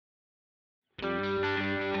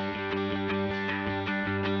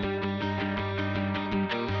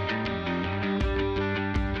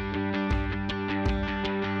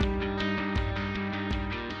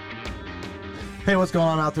Hey, what's going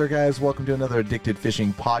on out there, guys? Welcome to another Addicted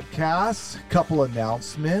Fishing podcast. Couple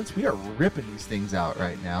announcements. We are ripping these things out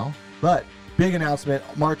right now. But big announcement,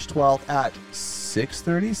 March 12th at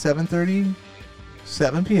 6:30, 7:30,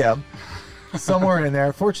 7 p.m. Somewhere in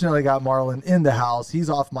there. Fortunately, got Marlon in the house. He's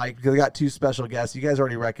off mic because we got two special guests. You guys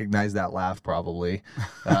already recognize that laugh, probably.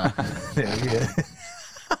 There he is.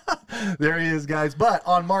 There he is, guys. But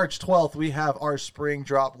on March 12th, we have our spring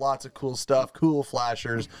drop. Lots of cool stuff, cool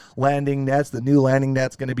flashers, landing nets. The new landing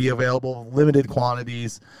net's going to be available, limited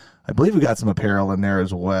quantities. I believe we got some apparel in there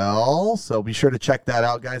as well. So be sure to check that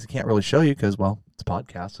out, guys. I can't really show you because, well, it's a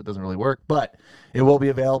podcast, so it doesn't really work. But it will be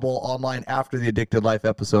available online after the Addicted Life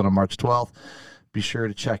episode on March 12th. Be sure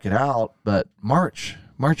to check it out. But March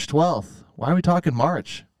 12th. Why are we talking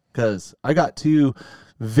March? Because I got two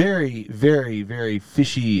very, very, very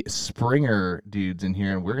fishy Springer dudes in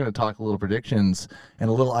here, and we're going to talk a little predictions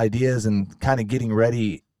and a little ideas and kind of getting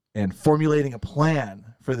ready and formulating a plan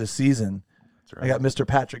for the season. That's right. I got Mr.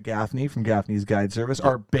 Patrick Gaffney from Gaffney's Guide Service,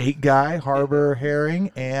 our bait guy, Harbor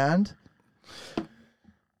Herring, and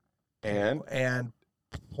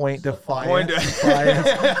Point Defiance.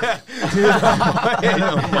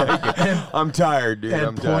 I'm tired, dude.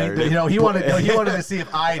 I'm tired. He wanted to see if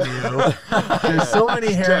I knew. There's so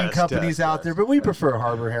many herring companies out there, but we prefer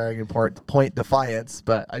Harbor Herring and Point Defiance.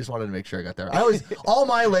 But I just wanted to make sure I got there. All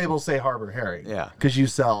my labels say Harbor Herring. Yeah, because you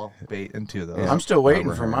sell bait into those. Yeah. I'm still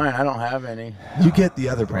waiting for mine. I don't have any. You get the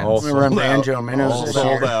other brands. I'm gonna run Banjo Minnows this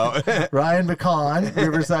year. Ryan McCon,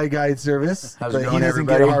 Riverside Guide Service, How's it but going, he doesn't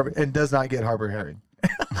everybody? get does not get Harbor Herring.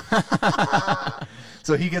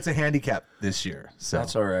 So he gets a handicap this year. So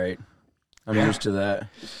that's all right. I'm used to that.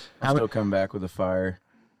 I'll still come back with a fire.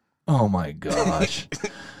 Oh my gosh.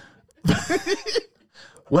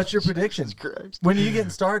 What's your prediction? When are you getting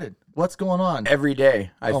started? What's going on? Every day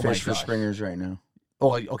I fish for springers right now.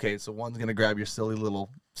 Oh, okay. So one's going to grab your silly little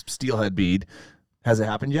steelhead bead. Has it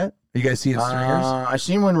happened yet? Are you guys seeing stringers? I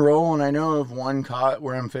seen one roll, and I know of one caught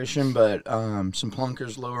where I'm fishing, but some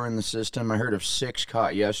plunkers lower in the system. I heard of 6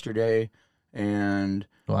 caught yesterday, and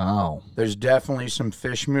wow, there's definitely some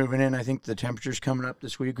fish moving in. I think the temperature's coming up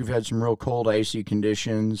this week. We've had some real cold, icy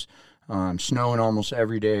conditions, snowing almost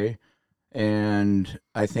every day, and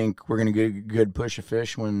I think we're going to get a good push of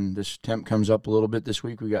fish when this temp comes up a little bit this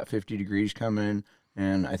week. We got 50 degrees coming,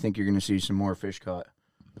 and I think you're going to see some more fish caught.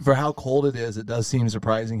 For how cold it is, it does seem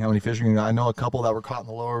surprising how many fish are going to. I know a couple that were caught in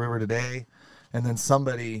the lower river today, and then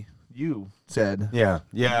somebody, you said. Yeah,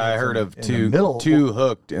 I heard of two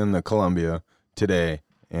hooked in the Columbia today,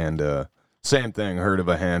 and same thing, heard of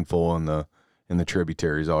a handful in the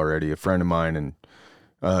tributaries already. A friend of mine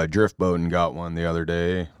and drift boat and got one the other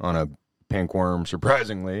day on a pink worm,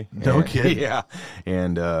 surprisingly. No kidding. Yeah,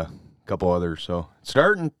 and a couple others. So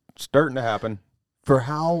starting to happen. For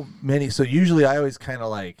how many? So usually I always kind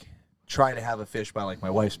of like try to have a fish by like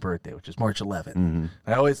my wife's birthday, which is March 11th. Mm-hmm.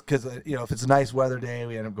 I always, because if it's a nice weather day,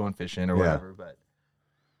 we end up going fishing or whatever. But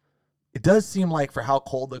it does seem like for how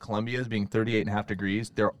cold the Columbia is, being 38.5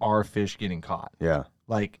 degrees, there are fish getting caught. Yeah.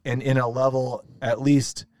 Like, and in a level at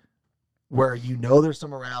least where there's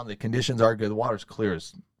some around, the conditions are good, the water's clear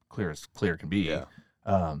as clear can be. Yeah.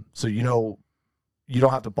 So you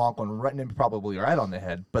don't have to bonk one probably right on the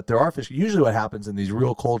head, but there are fish. Usually what happens in these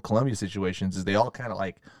real cold Columbia situations is they all kind of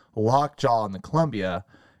like lockjaw in the Columbia,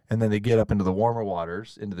 and then they get up into the warmer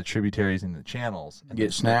waters, into the tributaries and the channels. And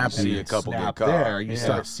get snapped. See a couple get caught. There, you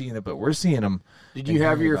start seeing it, but we're seeing them. Did you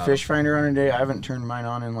have your fish finder on today? I haven't turned mine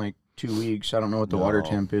on in like 2 weeks. I don't know what the water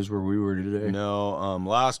temp is where we were today. No,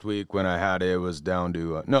 last week when I had it, it was down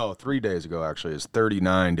to 3 days ago actually. It's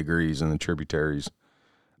 39 degrees in the tributaries.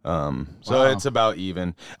 So it's about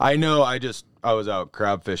even. I know I was out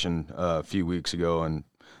crab fishing a few weeks ago, and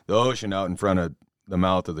the ocean out in front of the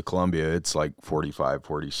mouth of the Columbia, it's like 45,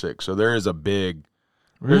 46. So there is a big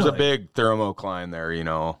thermocline there,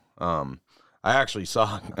 I actually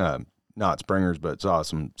saw, not springers, but saw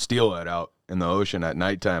some steelhead out in the ocean at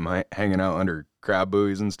nighttime hanging out under crab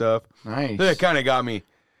buoys and stuff. Nice. So it kind of got me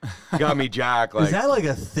jacked. Like, is that like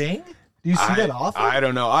a thing? Do you see that often? I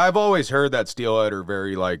don't know. I've always heard that steelhead are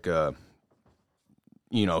very like,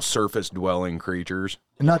 surface dwelling creatures.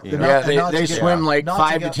 They swim like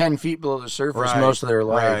 5 to 10 feet below the surface most of their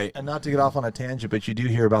life. Right. And not to get off on a tangent, but you do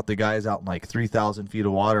hear about the guys out in like 3,000 feet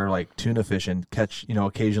of water, like tuna fishing, catch,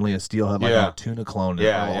 occasionally a steelhead like on a tuna clone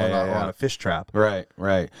or on a fish trap. Right.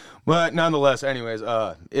 But nonetheless, anyways,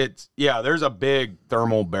 there's a big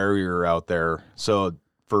thermal barrier out there. So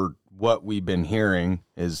for what we've been hearing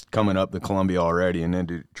is coming up the Columbia already and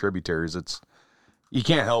into tributaries, you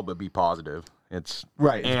can't help but be positive. It's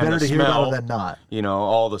right. It's and better the to hear about smelt, it than not. You know,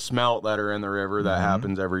 all the smelt that are in the river that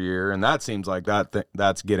happens every year, and that seems like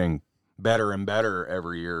that's getting better and better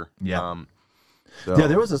every year. Yeah. So. Yeah,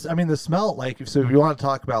 there was this. I mean, the smelt, like, so if you want to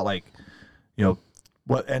talk about, like, you know,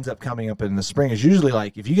 what ends up coming up in the spring is usually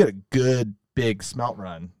like if you get a good big smelt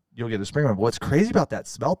run, you'll get a spring run. But what's crazy about that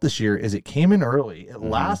smelt this year is it came in early. It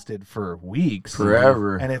lasted for weeks,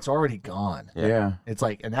 forever, and it's already gone. Yeah. It's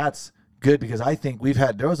like, and that's good because I think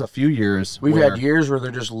there was a few years we've had years where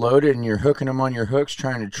they're just loaded and you're hooking them on your hooks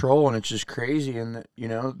trying to troll, and it's just crazy. And you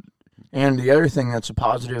know, and the other thing that's a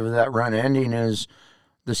positive of that run ending is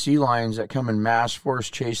the sea lions that come in mass force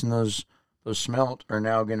chasing those smelt are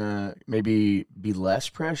now gonna maybe be less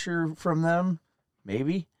pressure from them,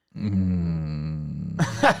 maybe. One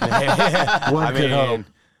I could mean, hope.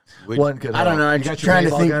 One could. I don't know. I'm just trying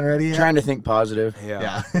to think positive.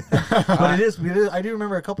 Yeah. But it is. I do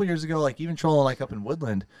remember a couple years ago, like even trolling like up in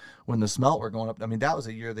Woodland when the smelt were going up. I mean, that was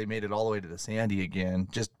a year they made it all the way to the Sandy again,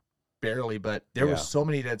 just barely. But there was so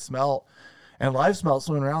many dead smelt and live smelt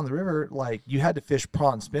swimming around the river. Like you had to fish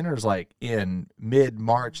prawn spinners like in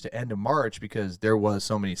mid-March to end of March because there was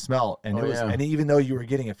so many smelt, and and even though you were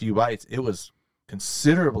getting a few bites, it was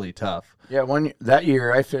considerably tough. Yeah, that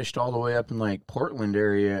year I fished all the way up in like Portland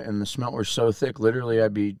area, and the smelt were so thick. Literally,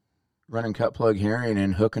 I'd be running cut plug herring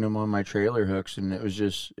and hooking them on my trailer hooks, and it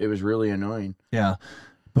was really annoying. Yeah,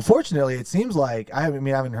 but fortunately, it seems like I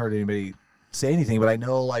haven't heard anybody say anything, but I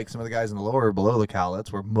know like some of the guys in the lower below the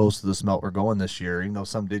Cowlitz where most of the smelt were going this year, even though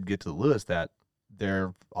some did get to the Lewis, that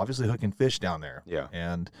they're obviously hooking fish down there. Yeah.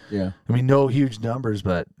 And yeah, I mean, no huge numbers,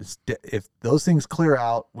 but if those things clear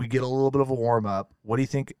out, we get a little bit of a warm up. What do you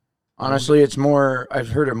think? Honestly, it's more, I've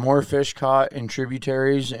heard of more fish caught in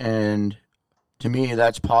tributaries, and to me,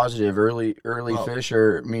 that's positive. Early fish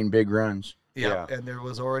mean big runs. Yeah. And there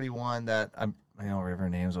was already one that I don't remember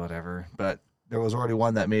names or whatever, but there was already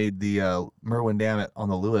one that made the Merwin Dammit on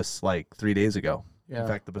the Lewis like 3 days ago. Yeah. In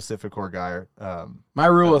fact, the Pacific Core guy. My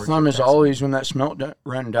rule of thumb is always when that smelt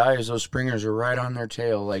run dies, those springers are right on their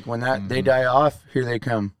tail. Like when they die off, here they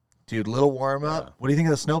come. Dude, little warm up. Yeah. What do you think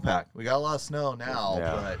of the snowpack? We got a lot of snow now,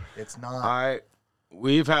 but it's not.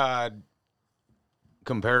 We've had,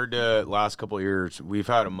 compared to last couple of years, we've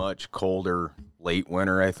had a much colder late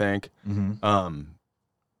winter, I think. Mm-hmm.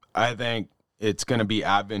 I think it's going to be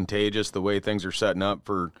advantageous the way things are setting up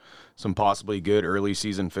for some possibly good early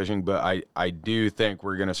season fishing, but I do think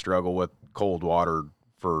we're going to struggle with cold water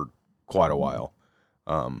for quite a while.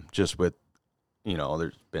 Just with,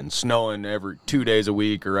 there's been snowing every 2 days a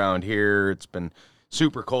week around here. It's been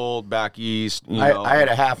super cold back east. I had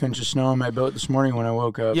a half inch of snow on my boat this morning when I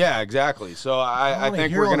woke up. Yeah, exactly. So I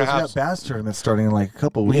think we're going to have bass tournaments starting in like a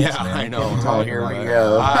couple weeks. Yeah, man. I know. Oh, here we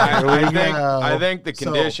go. I think the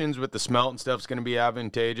conditions with the smelt and stuff is going to be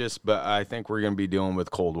advantageous, but I think we're going to be dealing with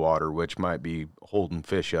cold water, which might be holding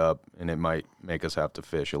fish up, and it might make us have to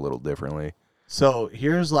fish a little differently. So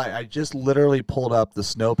here's I just literally pulled up the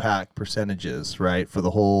snowpack percentages, right, for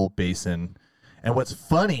the whole basin. And what's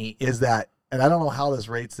funny is that, and I don't know how this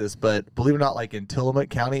rates this, but believe it or not, like in Tillamook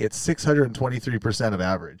County, it's 623% of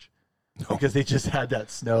average because they just had that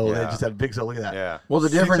snow. Yeah. They just had a big snow. Look at that. Yeah. Well, the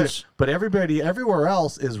difference. But everywhere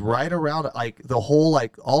else is right around, like the whole,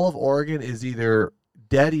 like all of Oregon is either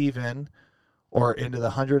dead even or into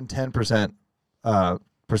the 110%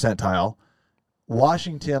 percentile.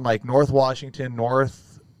 Washington, like North Washington,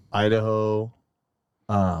 North Idaho,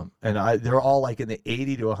 they're all like in the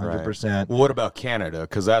 80 to 100%. Right. Well, what about Canada?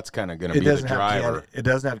 Because that's kind of going to be the driver. It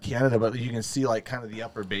doesn't have Canada, but you can see like kind of the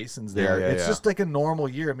upper basins there. It's just like a normal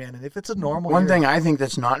year, man. And if it's a normal One thing I think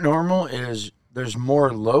that's not normal is there's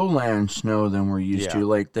more lowland snow than we're used to.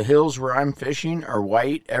 Like the hills where I'm fishing are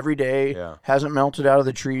white every day, hasn't melted out of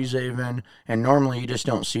the trees even, and normally you just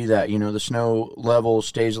don't see that. The snow level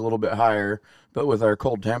stays a little bit higher, but with our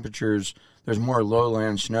cold temperatures, there's more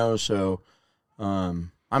lowland snow, so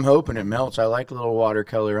I'm hoping it melts. I like a little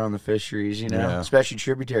watercolor on the fisheries, especially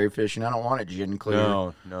tributary fishing. I don't want it gin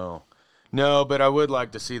clear. No, but I would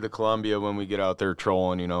like to see the Columbia when we get out there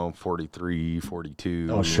trolling, 43,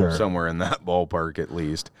 42, somewhere in that ballpark at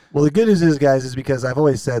least. Well, the good news is, guys, is because I've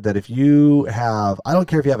always said that if you have, I don't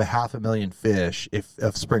care if you have 500,000 fish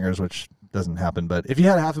of springers, which doesn't happen, but if you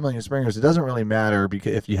had 500,000 springers, it doesn't really matter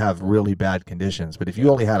because if you have really bad conditions. But if you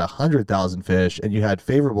only had 100,000 fish and you had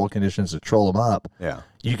favorable conditions to troll them up,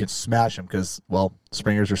 you can smash them because,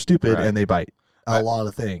 springers are stupid and they bite a lot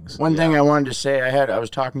of things. One thing I wanted to say, I was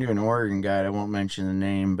talking to an Oregon guy. I won't mention the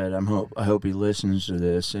name, but I hope he listens to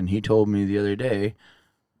this. And he told me the other day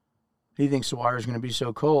he thinks the water's going to be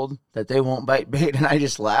so cold that they won't bite bait. And I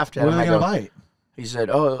just laughed at him. What are they going to bite? He said,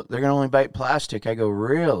 "Oh, they're going to only bite plastic." I go,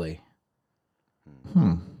 "Really?"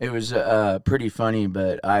 It was pretty funny,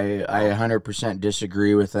 but I 100%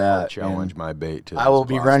 disagree with that. Challenge my bait to I will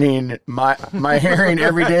be running my herring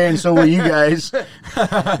every day, and so will you guys.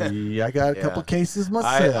 Yeah, I got a couple cases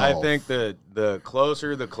myself. I think that the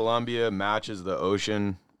closer the Columbia matches the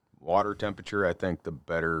ocean water temperature, I think the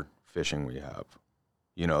better fishing we have.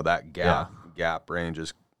 You know, that gap range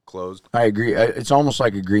is closed. I agree. It's almost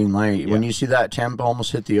like a green light. When you see that temp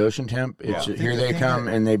almost hit the ocean temp, it's here they come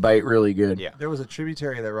and they bite really good. Yeah. There was a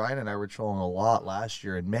tributary that Ryan and I were trolling a lot last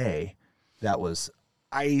year in May that was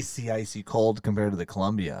icy cold compared to the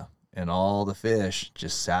Columbia, and all the fish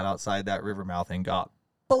just sat outside that river mouth and got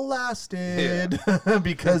blasted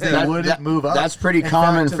because they wouldn't move up. That's pretty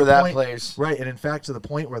common for that place. Right, and in fact, to the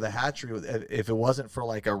point where the hatchery, if it wasn't for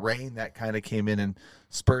like a rain that kind of came in and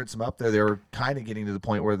spurred some up there, they were kind of getting to the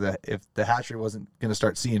point where if the hatchery wasn't going to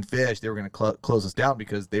start seeing fish, they were going to close us down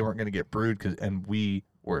because they weren't going to get brewed, and we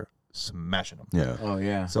were smashing them. Yeah. Oh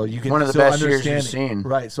yeah. So you can one of the best years you've seen.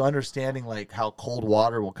 Right. So understanding like how cold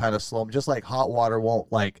water will kind of slow them, just like hot water won't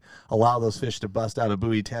like allow those fish to bust out of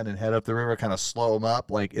buoy 10 and head up the river, kind of slow them up.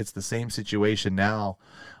 Like it's the same situation now.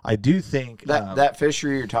 I do think that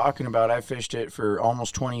fishery you're talking about, I fished it for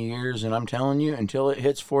almost 20 years, and I'm telling you, until it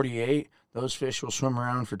hits 48, those fish will swim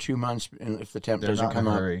around for 2 months, and if the temp doesn't come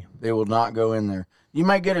up, they will not go in there. You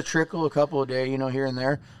might get a trickle a couple a day, here and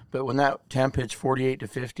there, but when that temp hits 48 to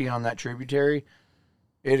 50 on that tributary,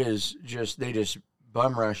 it is just, they just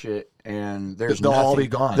bum rush it, and they'll all be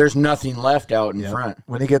gone. There's nothing left out in front.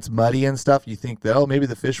 When it gets muddy and stuff, you think that, maybe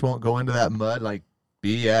the fish won't go into that mud. Like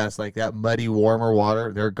BS, like that muddy, warmer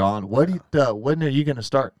water, they're gone. When are you going to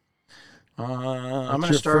start? I'm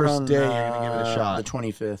going to start on day. You're going to give it a shot. The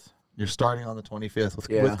 25th. You're starting on the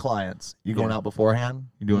 25th with clients. You going out beforehand?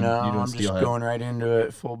 I'm just going right into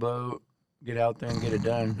it, full boat, get out there and get it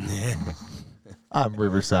done. I'm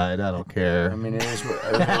Riverside. I don't care. I mean, it is.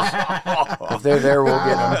 If they're there, we'll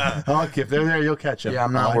get them. Okay, if they're there, you'll catch them. Yeah,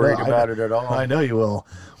 I'm not worried about it at all. I know you will.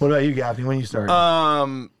 What about you, Gaffney? When you start?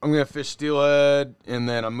 I'm gonna fish steelhead, and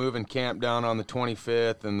then I'm moving camp down on the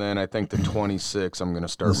 25th, and then I think the 26th I'm gonna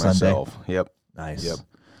start myself. Sunday? Yep. Nice. Yep.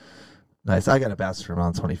 Nice. I got a bass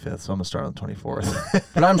tournament on the 25th, so I'm gonna start on the 24th.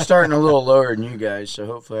 But I'm starting a little lower than you guys, so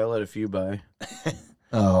hopefully I'll let a few by.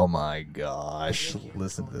 Oh my gosh!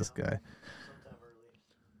 Listen to this guy.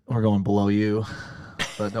 We're going below you,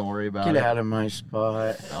 but don't worry about it. Get out of my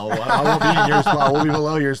spot. Oh, I won't be in your spot. We'll be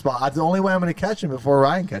below your spot. That's the only way I'm going to catch him before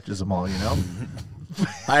Ryan catches them all, I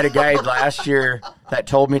had a guide last year that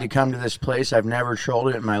told me to come to this place. I've never trolled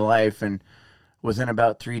it in my life, and within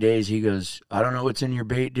about 3 days, he goes, I don't know what's in your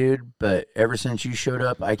bait, dude, but ever since you showed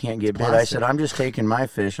up, I can't get bit. I said, I'm just taking my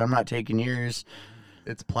fish. I'm not taking yours.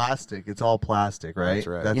 It's plastic. It's all plastic, right? That's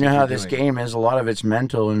right. That's you know how this game is. A lot of it's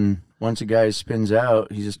mental, and once a guy spins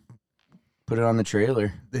out, he just put it on the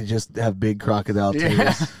trailer. They just have big crocodile tears.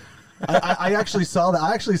 Yeah. I actually saw that.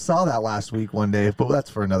 I actually saw that last week one day, but that's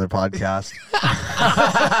for another podcast.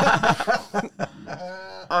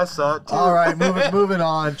 I saw it too. All right, moving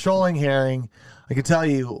on. Trolling herring. I can tell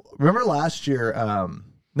you. Remember last year?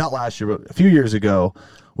 Not last year, but a few years ago.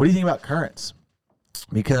 What do you think about currents?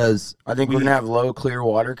 Because I think we're going to have low, clear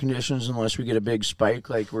water conditions unless we get a big spike,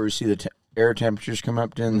 like where we see the air temperatures come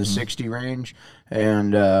up to in the 60 range.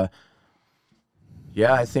 And, I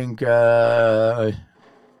think it's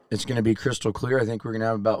going to be crystal clear. I think we're going to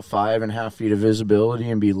have about 5.5 feet of visibility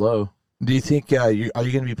and be low. Do you think, are you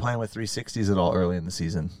going to be playing with 360s at all early in the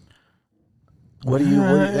season? What do you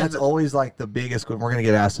that's always like the biggest. We're going to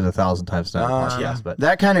get asked it 1,000 times now. Yes, but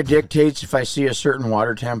that kind of dictates if I see a certain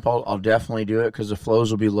water temp, I'll definitely do it because the flows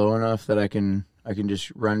will be low enough that I can just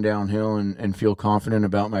run downhill and feel confident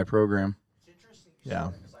about my program. Yeah.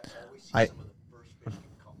 I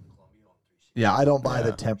don't buy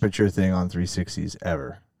the temperature thing on 360s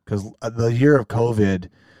ever because the year of COVID,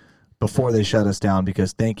 before they shut us down,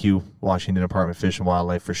 because thank you, Washington Department of Fish and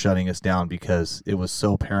Wildlife, for shutting us down because it was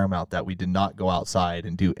so paramount that we did not go outside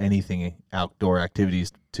and do anything outdoor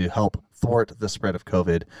activities to help thwart the spread of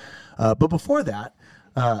COVID. But before that,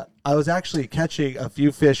 I was actually catching a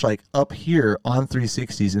few fish like up here on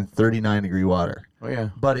 360s in 39-degree water. Oh, yeah.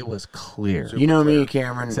 But it was clear. You know me,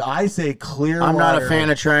 Cameron. So I say clear I'm water. not a fan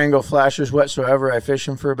of triangle flashers whatsoever. I fish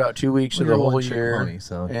them for about 2 weeks of the whole year. Money,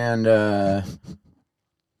 so. And,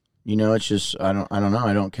 it's just, I don't know.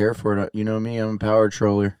 I don't care for it. You know me, I'm a power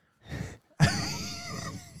troller.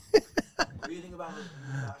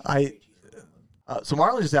 So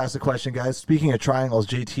Marlon just asked a question, guys. Speaking of triangles,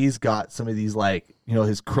 JT's got some of these,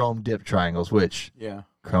 his chrome dip triangles, which,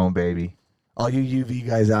 chrome, baby. All you UV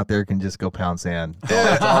guys out there can just go pound sand.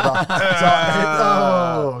 Okay,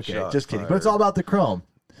 just kidding. But it's all about the chrome.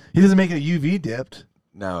 He doesn't make it UV dipped,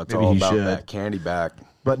 Now it's Maybe all he about should. that candy back.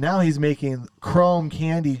 but now he's making chrome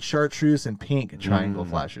candied chartreuse and pink triangle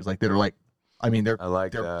flashers. Like that are like, I mean, they're I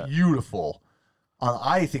like they're that. beautiful.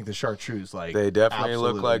 I think the chartreuse like They definitely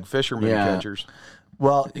look absolutely. like fisherman catchers.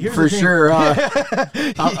 Well, here's For the thing. sure.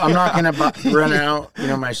 I'm not going to run out,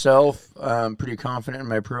 myself. I'm pretty confident in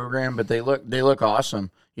my program, but they look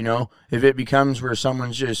awesome. If it becomes where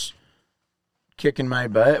someone's just kicking my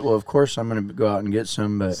butt, well, of course I'm going to go out and get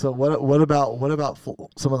some. But So what about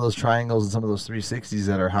some of those triangles and some of those 360s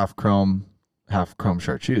that are half chrome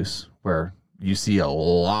chartreuse, where you see a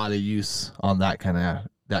lot of use on that kind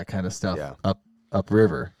of stuff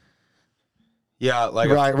upriver. Yeah, like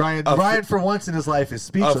Ryan for once in his life is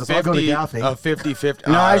speechless. I'll go to Gaffney. A 50-50.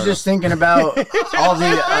 no, I was just thinking about all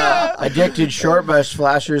the addicted short bus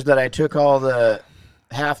flashers that I took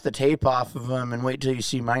half the tape off of them, and wait till you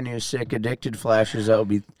see my new sick addicted flashers that will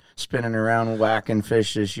be spinning around whacking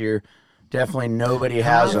fish this year. Definitely nobody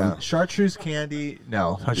has them. Chartreuse candy,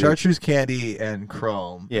 no. Chartreuse candy and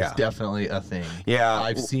chrome is definitely a thing. Yeah.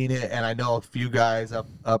 I've seen it, and I know a few guys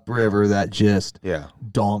upriver that just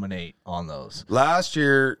dominate on those. Last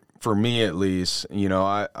year, for me at least,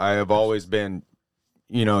 I have always been,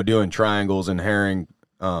 doing triangles and herring.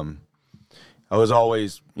 I was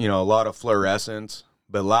always, a lot of fluorescence.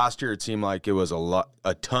 But last year it seemed like it was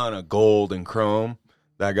a ton of gold and chrome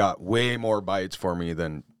that got way more bites for me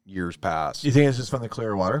than years past. You think it's just from the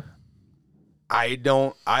clear water? I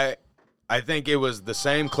think it was the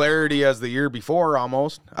same clarity as the year before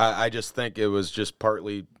almost. I just think it was just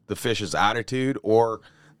partly the fish's attitude, or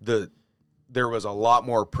there was a lot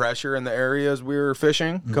more pressure in the areas we were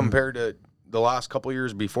fishing compared to the last couple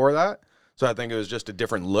years before that. So I think it was just a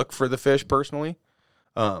different look for the fish personally.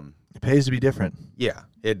 It pays to be different. Yeah,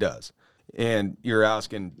 it does. And you're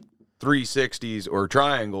asking 360s or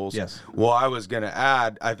triangles. Yes. Well, I was going to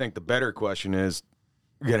add, I think the better question is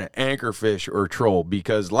going to anchor fish or troll,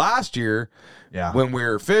 because last year when we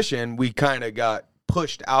were fishing, we kind of got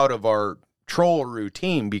pushed out of our troll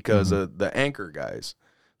routine because of the anchor guys.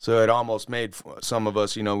 So it almost made some of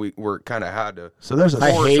us, we were kind of had to. So there's a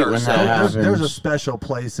I hate when that happens. there's a special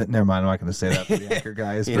place that. Never mind, I'm not going to say that for the anchor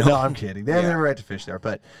guys. But no, I'm kidding. They have the right to fish there.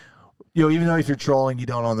 But even though if you're trolling, you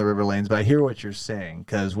don't own the river lanes. But I hear what you're saying,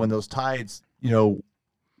 because when those tides,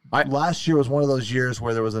 last year was one of those years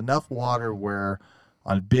where there was enough water where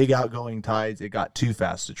on big outgoing tides it got too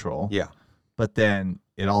fast to troll. Yeah. But then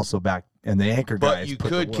it also and the anchor guys. But you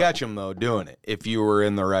could catch them though doing it if you were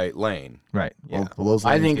in the right lane. Right. Yeah. Well, those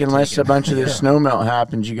I lanes think get unless taken. a bunch of this snow melt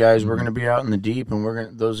happens, you guys, we're going to be out in the deep,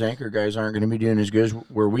 and those anchor guys aren't going to be doing as good as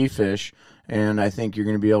where we fish. And I think you're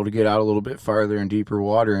going to be able to get out a little bit farther in deeper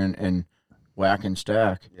water and whack and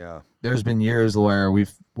stack. Yeah. There's been years where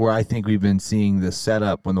I think we've been seeing this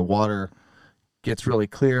setup when the water gets really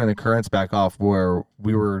clear and the current's back off, where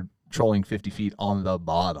we were trolling 50 feet on the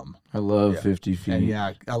bottom. I love 50 feet.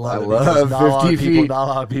 And I love love 50 feet. Not a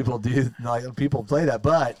lot of people do. Like, people play that,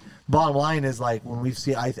 but bottom line is, like, when we've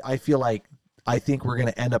seen, I feel like I think we're going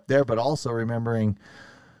to end up there, but also remembering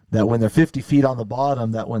that when they're 50 feet on the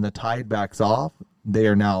bottom, that when the tide backs off, they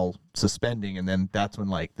are now suspending, and then that's when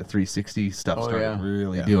like the 360 stuff started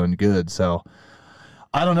really doing good. So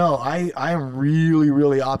I don't know. I am really,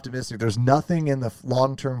 really optimistic. There's nothing in the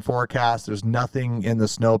long-term forecast. There's nothing in the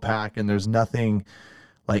snowpack, and there's nothing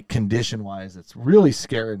like condition-wise that's really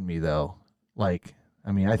scaring me, though. Like,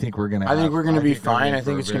 I mean, I think we're gonna. I think we're going to be fine. I for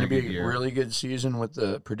think it's going to very be good a year. really good season with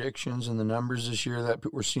the predictions and the numbers this year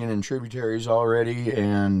that we're seeing in tributaries already.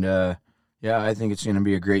 And I think it's going to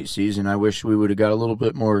be a great season. I wish we would have got a little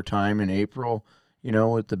bit more time in April,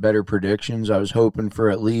 with the better predictions. I was hoping for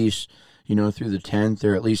at least, through the 10th,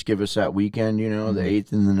 or at least give us that weekend, the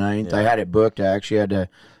 8th and the 9th. Yeah. I had it booked. I actually had to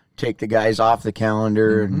take the guys off the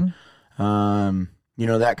calendar, and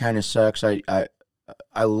that kind of sucks. I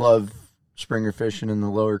love springer fishing in the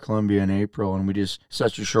lower Columbia in April, and we just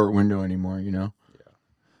such a short window anymore,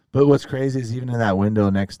 But what's crazy is even in that window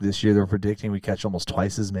this year, they're predicting we catch almost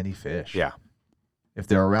twice as many fish. Yeah. If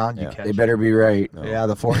they're around, you catch. They better be right. No. Yeah,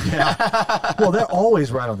 the forecast. Well, they're always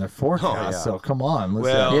right on their forecast, so come on.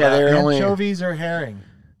 Listen. Well, they're anchovies or herring.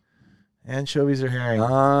 Anchovies or herring.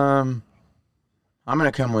 I'm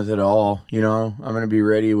gonna come with it all. I'm gonna be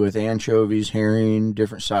ready with anchovies, herring,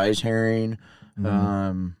 different size herring.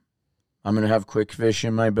 I'm gonna have quick fish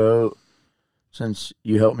in my boat. Since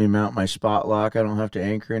you helped me mount my spot lock, I don't have to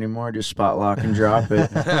anchor anymore. Just spot lock and drop it.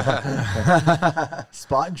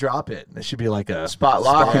 Spot and drop it. It should be like a spot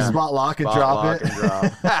lock and drop it.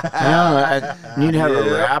 I need to have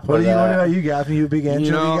a wrap. What about you, Gaffney? You a big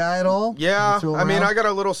anchovy guy at all? Yeah. I mean, I got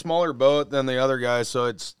a little smaller boat than the other guys, so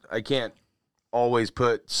I can't always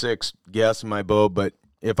put 6 guests in my boat, but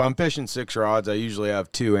if I'm fishing 6 rods, I usually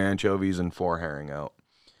have 2 anchovies and 4 herring out.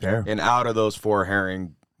 There. And out of those 4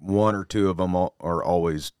 herring, 1 or 2 of them are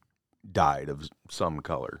always dyed of some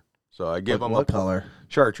color. So I give them what color?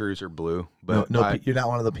 Chartreuse or blue. But you're not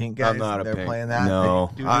one of the pink guys. I'm not a They're pink. playing that.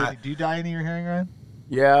 No. Do you dye any of your herring, Ryan?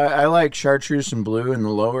 Yeah, I like chartreuse and blue in the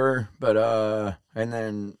lower, but and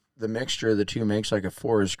then the mixture of the two makes like a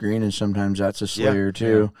forest green, and sometimes that's a slayer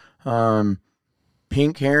too. Yeah.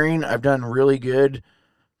 Pink herring, I've done really good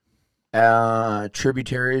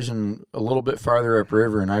tributaries and a little bit farther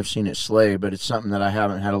upriver, and I've seen it slay, but it's something that I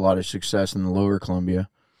haven't had a lot of success in the lower Columbia.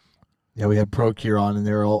 Yeah, we had Procure on, and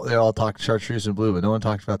they all talked chartreuse and blue, but no one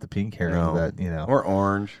talked about the pink herring. Or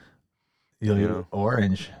orange.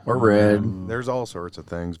 Orange or red. There's all sorts of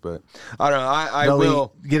things, but I don't know. I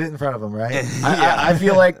will get it in front of them, right? I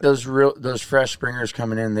feel like those fresh springers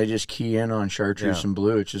coming in, they just key in on chartreuse and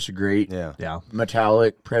blue. It's just a great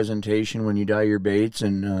metallic presentation when you dye your baits,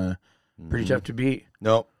 and pretty tough to beat.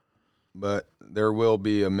 Nope, but there will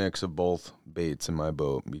be a mix of both baits in my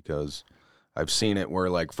boat because I've seen it where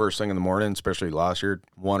like first thing in the morning, especially last year,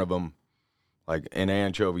 one of them, like an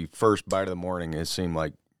anchovy, first bite of the morning, it seemed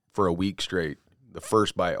like for a week straight, the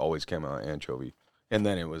first bite always came out anchovy, and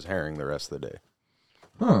then it was herring the rest of the day.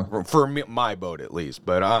 For me, my boat at least,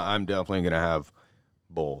 but I'm definitely going to have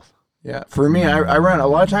both. Yeah, for me, I run a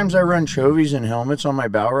lot of times. I run chovies and helmets on my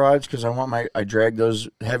bow rods because I drag those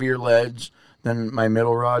heavier leads than my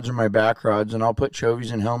middle rods or my back rods, and I'll put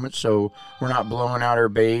chovies and helmets so we're not blowing out our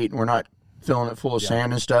bait, and we're not filling it full of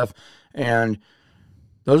sand and stuff, and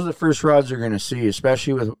those are the first rods they're going to see,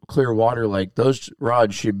 especially with clear water. Like, those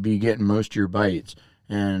rods should be getting most of your bites.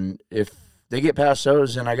 And if they get past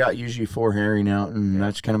those, then I got usually 4 herring out, and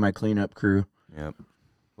that's kind of my cleanup crew. Yep.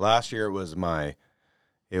 Last year it was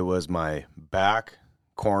my back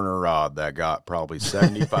corner rod that got probably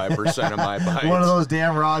 75% of my bites. One of those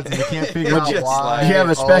damn rods that you can't figure out why. Do you have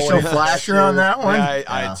a special flasher on that one? Yeah,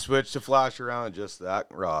 I'd switch the flasher around just that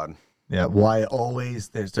rod. Yeah, why always?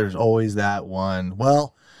 There's always that one.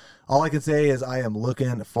 Well, all I can say is I am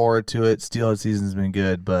looking forward to it. Steelhead season's been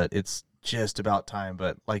good, but it's just about time.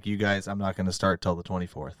 But like you guys, I'm not going to start till the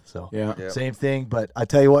 24th. So same thing. But I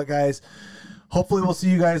tell you what, guys, hopefully we'll see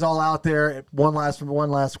you guys all out there. One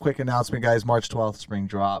last quick announcement, guys. March 12th, spring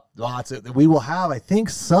drop. We will have, I think,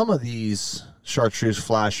 some of these chartreuse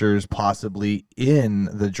flashers possibly in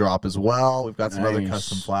the drop as well. We've got some other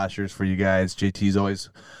custom flashers for you guys. JT's always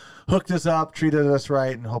hooked us up, treated us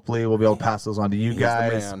right, and hopefully we'll be able to pass those on to you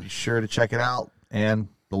guys. Be sure to check it out. And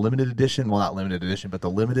the limited edition, well, not limited edition, but the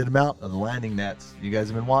limited amount of the landing nets. You guys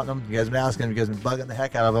have been wanting them. You guys have been asking them. You guys have been bugging the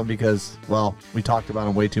heck out of them because, well, we talked about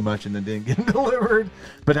them way too much and then didn't get them delivered.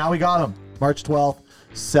 But now we got them. March 12th,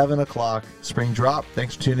 7 o'clock, spring drop.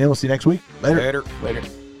 Thanks for tuning in. We'll see you next week. Later. Later.